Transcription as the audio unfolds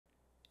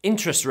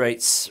Interest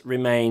rates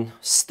remain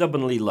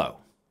stubbornly low.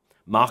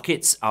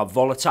 Markets are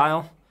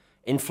volatile.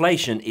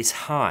 Inflation is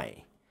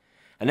high.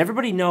 And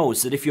everybody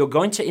knows that if you're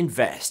going to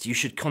invest, you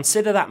should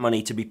consider that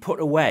money to be put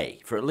away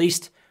for at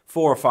least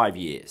 4 or 5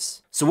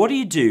 years. So what do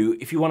you do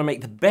if you want to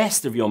make the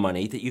best of your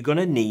money that you're going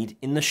to need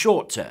in the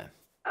short term?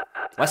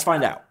 Let's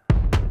find out.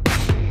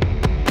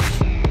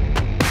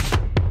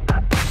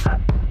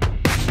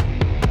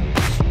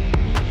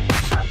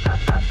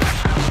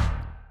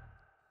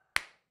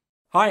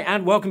 Hi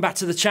and welcome back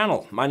to the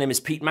channel. My name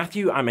is Pete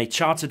Matthew. I'm a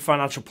chartered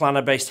financial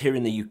planner based here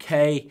in the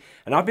UK,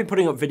 and I've been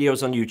putting up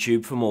videos on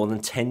YouTube for more than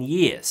 10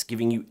 years,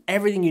 giving you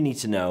everything you need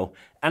to know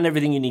and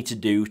everything you need to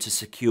do to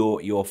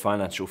secure your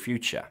financial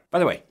future. By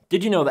the way,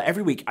 did you know that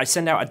every week I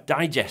send out a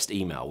digest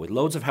email with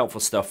loads of helpful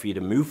stuff for you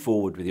to move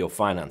forward with your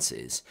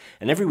finances?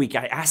 And every week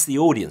I ask the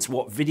audience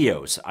what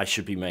videos I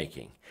should be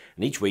making.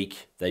 And each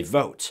week they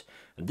vote.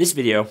 And this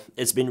video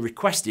has been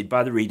requested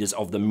by the readers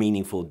of the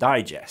Meaningful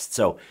Digest.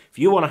 So if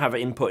you want to have an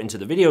input into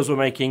the videos we're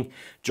making,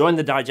 join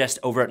the digest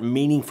over at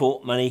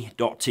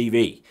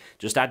MeaningfulMoney.tv.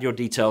 Just add your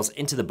details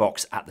into the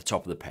box at the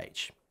top of the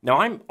page. Now,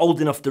 I'm old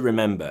enough to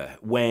remember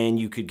when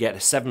you could get a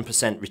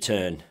 7%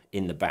 return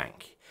in the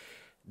bank.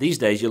 These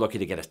days, you're lucky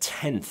to get a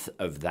tenth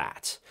of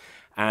that.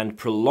 And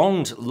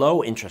prolonged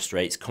low interest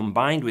rates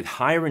combined with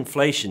higher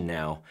inflation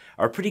now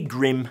are a pretty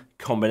grim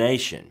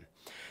combination.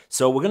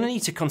 So we're going to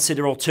need to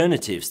consider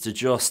alternatives to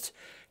just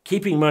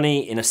keeping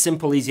money in a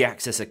simple, easy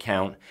access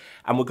account,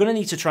 and we're going to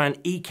need to try and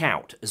eke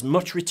out as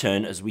much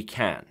return as we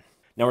can.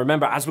 Now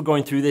remember, as we're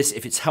going through this,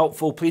 if it's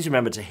helpful, please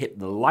remember to hit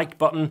the like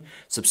button,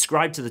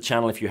 subscribe to the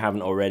channel if you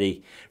haven't already.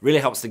 It really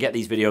helps to get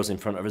these videos in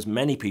front of as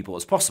many people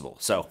as possible,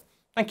 so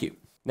thank you.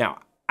 Now,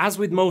 as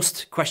with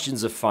most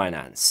questions of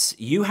finance,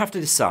 you have to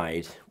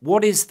decide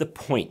what is the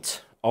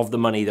point of the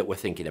money that we're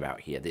thinking about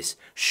here, this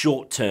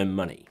short-term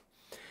money.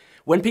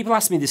 When people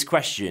ask me this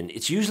question,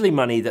 it's usually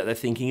money that they're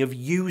thinking of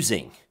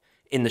using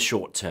in the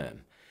short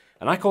term.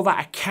 And I call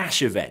that a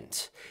cash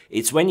event.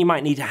 It's when you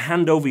might need to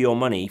hand over your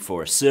money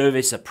for a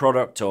service, a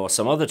product, or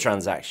some other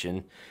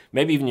transaction,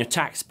 maybe even your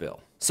tax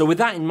bill. So with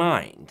that in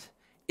mind,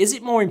 is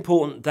it more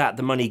important that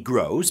the money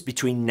grows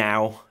between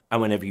now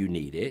and whenever you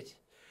need it?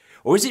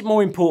 Or is it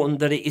more important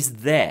that it is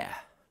there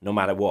no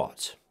matter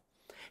what?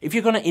 If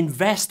you're going to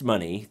invest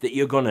money that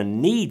you're going to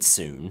need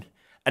soon,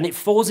 and it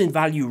falls in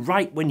value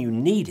right when you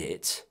need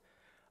it,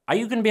 are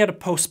you going to be able to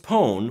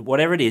postpone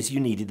whatever it is you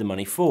needed the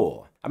money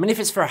for? I mean, if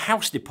it's for a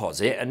house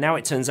deposit and now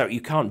it turns out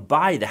you can't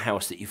buy the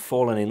house that you've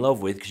fallen in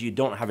love with because you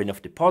don't have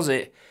enough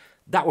deposit,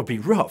 that would be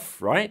rough,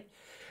 right?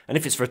 And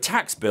if it's for a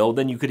tax bill,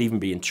 then you could even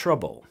be in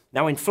trouble.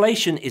 Now,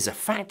 inflation is a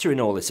factor in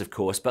all this, of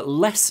course, but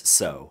less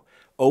so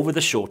over the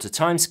shorter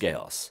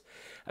timescales.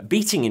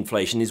 Beating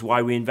inflation is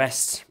why we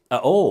invest at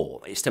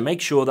all. It's to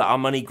make sure that our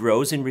money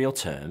grows in real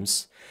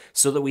terms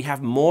so that we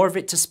have more of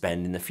it to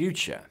spend in the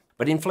future.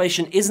 But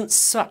inflation isn't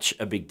such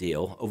a big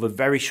deal over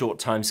very short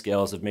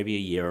timescales of maybe a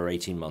year or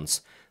 18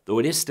 months, though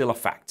it is still a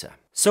factor.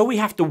 So we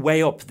have to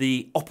weigh up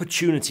the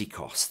opportunity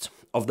cost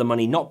of the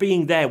money not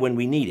being there when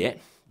we need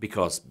it,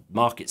 because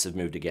markets have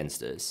moved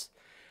against us.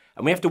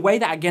 And we have to weigh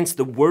that against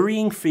the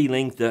worrying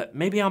feeling that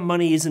maybe our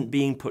money isn't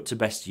being put to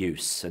best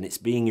use and it's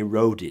being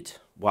eroded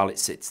while it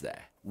sits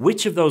there.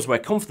 Which of those we're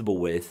comfortable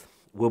with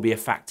will be a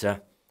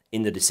factor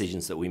in the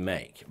decisions that we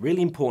make.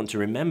 Really important to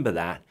remember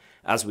that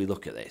as we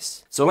look at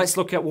this. So let's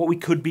look at what we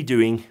could be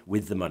doing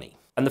with the money.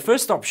 And the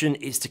first option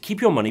is to keep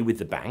your money with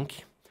the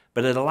bank,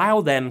 but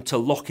allow them to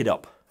lock it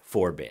up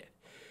for a bit.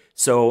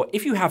 So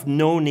if you have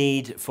no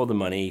need for the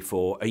money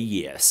for a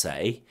year,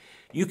 say,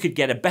 you could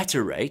get a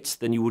better rate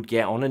than you would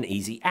get on an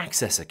easy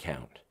access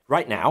account.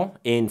 Right now,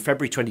 in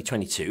February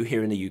 2022,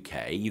 here in the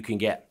UK, you can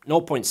get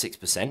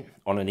 0.6%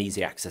 on an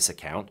easy access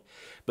account,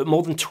 but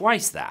more than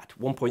twice that,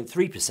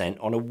 1.3%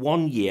 on a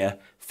 1-year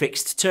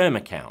fixed term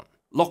account.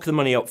 Lock the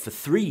money up for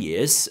 3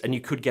 years and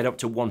you could get up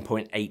to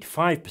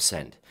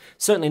 1.85%.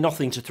 Certainly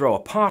nothing to throw a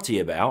party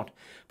about,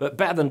 but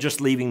better than just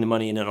leaving the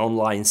money in an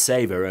online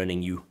saver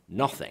earning you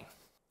nothing.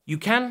 You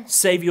can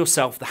save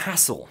yourself the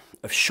hassle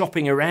of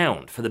shopping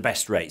around for the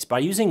best rates by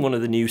using one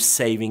of the new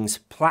savings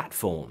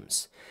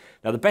platforms.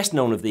 Now, the best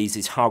known of these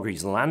is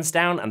Hargreaves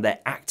Lansdown and their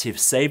active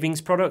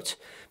savings product,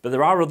 but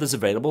there are others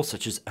available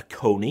such as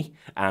Aconi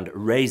and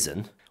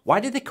Raisin.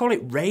 Why did they call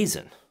it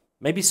Raisin?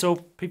 Maybe so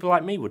people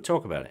like me would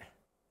talk about it.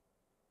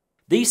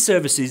 These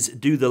services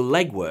do the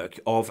legwork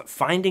of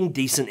finding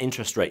decent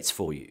interest rates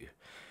for you.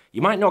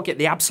 You might not get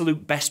the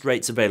absolute best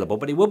rates available,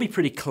 but it will be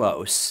pretty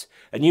close.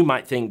 And you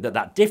might think that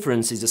that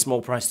difference is a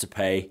small price to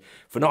pay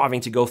for not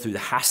having to go through the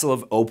hassle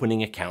of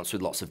opening accounts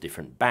with lots of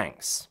different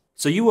banks.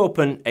 So you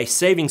open a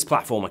savings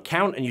platform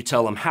account and you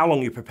tell them how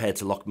long you're prepared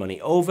to lock money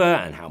over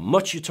and how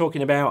much you're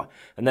talking about,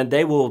 and then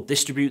they will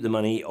distribute the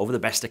money over the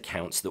best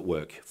accounts that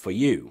work for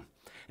you.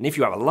 And if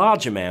you have a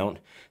large amount,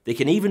 they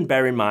can even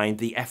bear in mind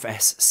the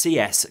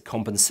FSCS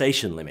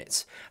compensation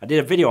limits. I did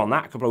a video on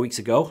that a couple of weeks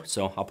ago,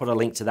 so I'll put a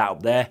link to that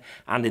up there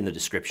and in the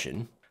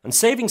description. And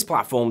savings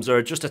platforms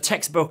are just a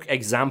textbook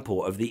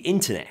example of the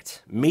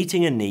internet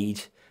meeting a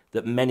need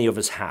that many of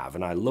us have,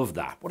 and I love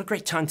that. What a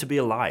great time to be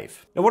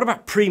alive. Now, what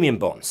about premium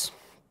bonds?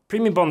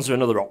 Premium bonds are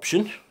another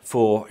option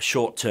for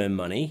short-term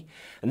money,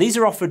 and these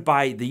are offered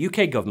by the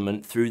UK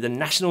government through the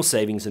National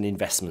Savings and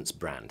Investments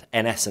brand,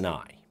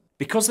 NS&I.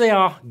 Because they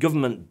are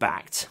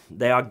government-backed,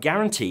 they are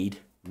guaranteed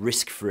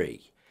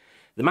risk-free.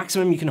 The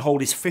maximum you can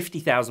hold is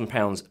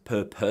 £50,000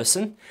 per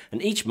person,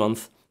 and each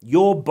month,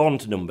 your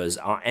bond numbers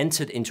are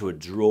entered into a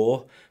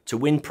draw to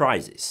win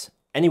prizes,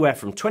 anywhere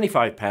from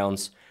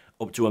 £25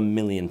 up to £1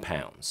 million.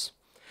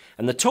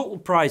 And the total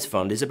prize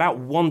fund is about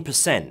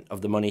 1%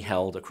 of the money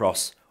held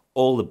across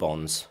all the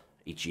bonds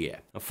each year.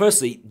 Now,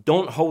 firstly,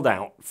 don't hold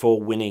out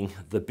for winning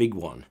the big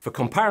one. For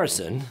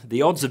comparison,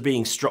 the odds of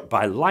being struck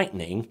by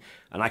lightning,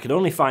 and I can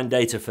only find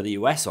data for the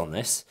US on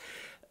this,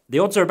 the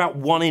odds are about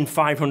 1 in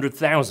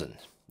 500,000.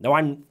 Now,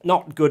 I'm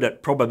not good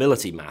at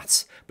probability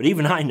maths, but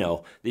even I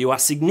know that you are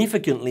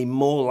significantly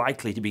more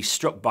likely to be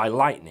struck by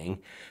lightning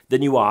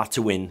than you are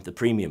to win the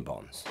premium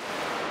bonds.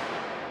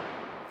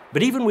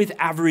 But even with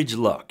average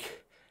luck,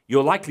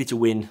 you're likely to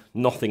win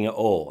nothing at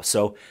all.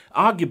 So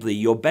arguably,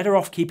 you're better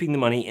off keeping the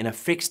money in a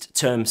fixed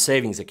term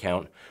savings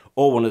account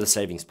or one of the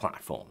savings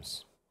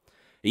platforms.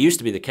 It used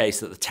to be the case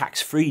that the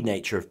tax-free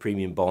nature of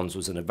premium bonds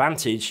was an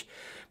advantage,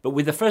 but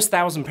with the first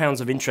 £1,000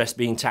 of interest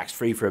being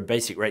tax-free for a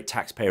basic rate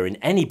taxpayer in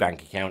any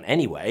bank account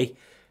anyway,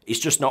 it's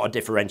just not a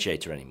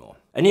differentiator anymore.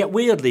 And yet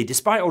weirdly,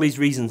 despite all these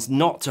reasons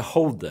not to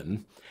hold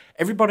them,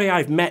 everybody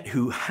I've met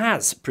who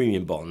has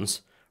premium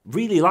bonds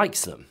really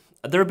likes them.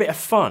 They're a bit of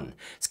fun.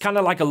 It's kind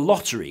of like a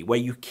lottery where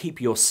you keep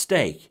your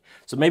stake.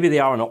 So maybe they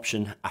are an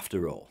option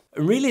after all.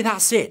 And really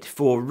that's it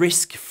for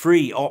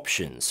risk-free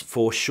options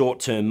for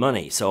short-term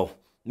money. So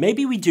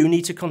maybe we do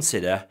need to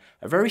consider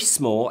a very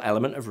small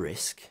element of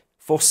risk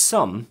for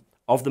some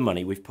of the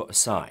money we've put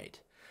aside.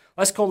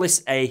 Let's call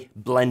this a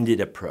blended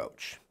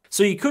approach.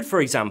 So you could, for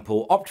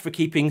example, opt for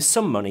keeping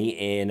some money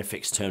in a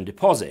fixed term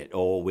deposit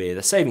or with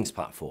a savings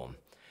platform,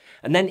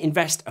 and then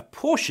invest a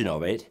portion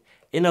of it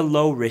in a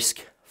low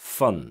risk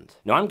fund.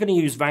 Now I'm going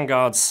to use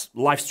Vanguard's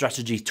Life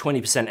Strategy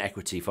 20%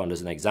 equity fund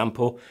as an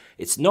example.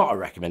 It's not a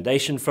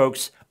recommendation,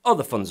 folks.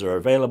 Other funds are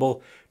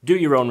available. Do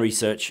your own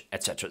research,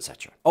 etc.,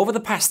 etc. Over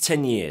the past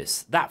 10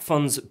 years, that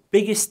fund's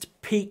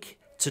biggest peak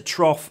to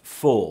trough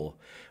fall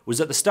was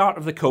at the start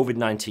of the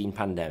COVID-19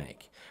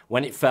 pandemic,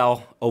 when it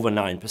fell over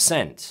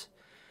 9%.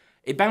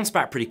 It bounced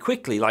back pretty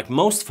quickly, like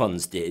most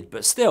funds did,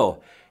 but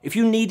still, if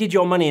you needed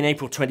your money in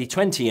April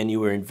 2020 and you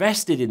were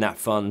invested in that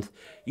fund,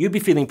 you'd be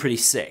feeling pretty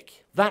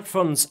sick. That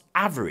fund's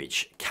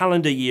average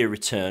calendar year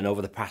return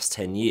over the past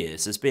 10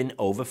 years has been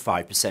over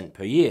 5%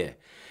 per year.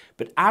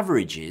 But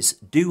averages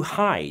do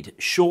hide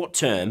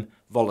short-term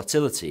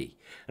volatility.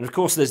 And of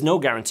course, there's no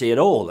guarantee at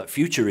all that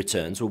future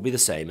returns will be the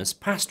same as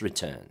past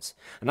returns.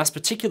 And that's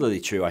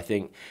particularly true, I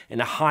think, in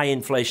a high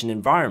inflation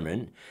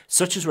environment,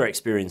 such as we're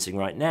experiencing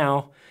right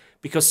now,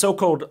 because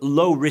so-called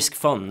low-risk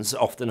funds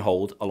often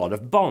hold a lot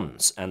of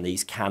bonds, and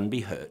these can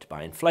be hurt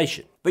by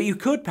inflation. But you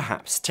could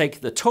perhaps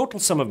take the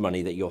total sum of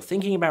money that you're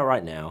thinking about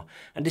right now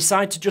and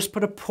decide to just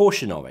put a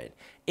portion of it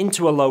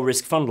into a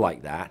low-risk fund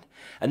like that,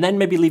 and then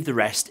maybe leave the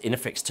rest in a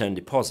fixed-term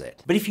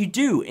deposit. But if you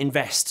do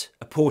invest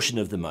a portion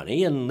of the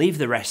money and leave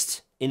the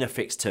rest in a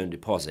fixed-term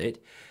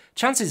deposit,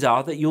 chances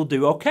are that you'll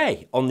do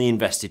okay on the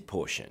invested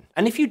portion.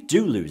 And if you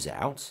do lose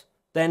out,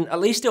 then at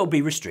least it'll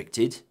be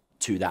restricted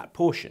to that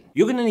portion.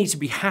 You're going to need to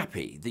be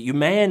happy that you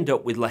may end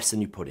up with less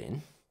than you put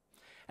in,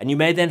 and you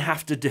may then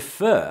have to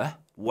defer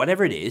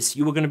whatever it is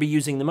you were going to be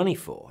using the money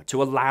for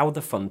to allow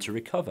the fund to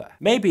recover.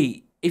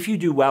 Maybe if you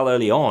do well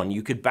early on,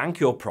 you could bank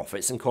your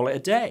profits and call it a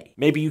day.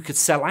 Maybe you could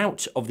sell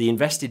out of the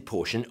invested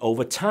portion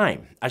over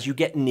time as you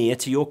get near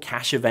to your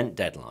cash event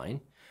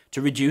deadline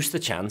to reduce the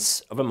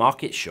chance of a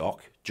market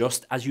shock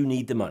just as you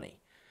need the money.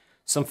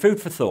 Some food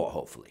for thought,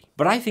 hopefully.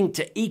 But I think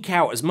to eke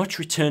out as much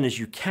return as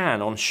you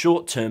can on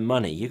short-term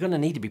money, you're going to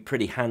need to be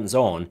pretty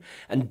hands-on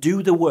and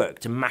do the work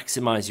to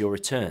maximize your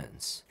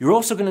returns. You're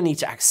also going to need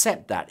to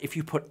accept that if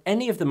you put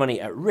any of the money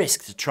at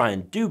risk to try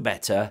and do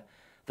better,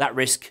 that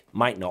risk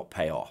might not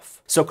pay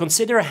off. So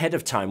consider ahead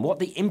of time what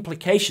the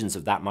implications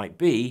of that might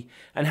be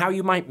and how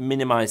you might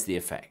minimize the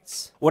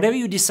effects. Whatever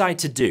you decide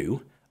to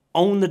do,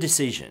 own the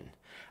decision.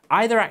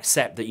 Either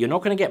accept that you're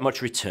not going to get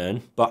much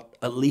return, but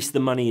at least the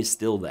money is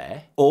still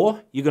there,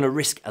 or you're going to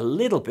risk a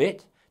little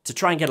bit to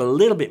try and get a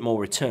little bit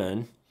more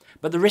return,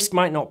 but the risk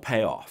might not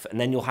pay off, and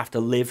then you'll have to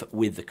live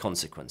with the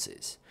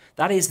consequences.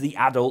 That is the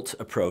adult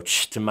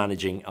approach to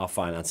managing our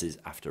finances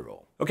after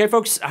all. Okay,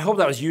 folks, I hope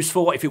that was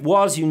useful. If it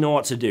was, you know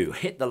what to do.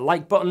 Hit the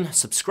like button,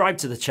 subscribe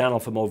to the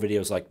channel for more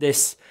videos like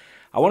this.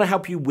 I want to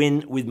help you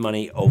win with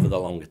money over the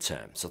longer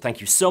term. So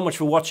thank you so much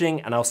for watching,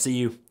 and I'll see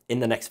you in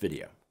the next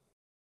video.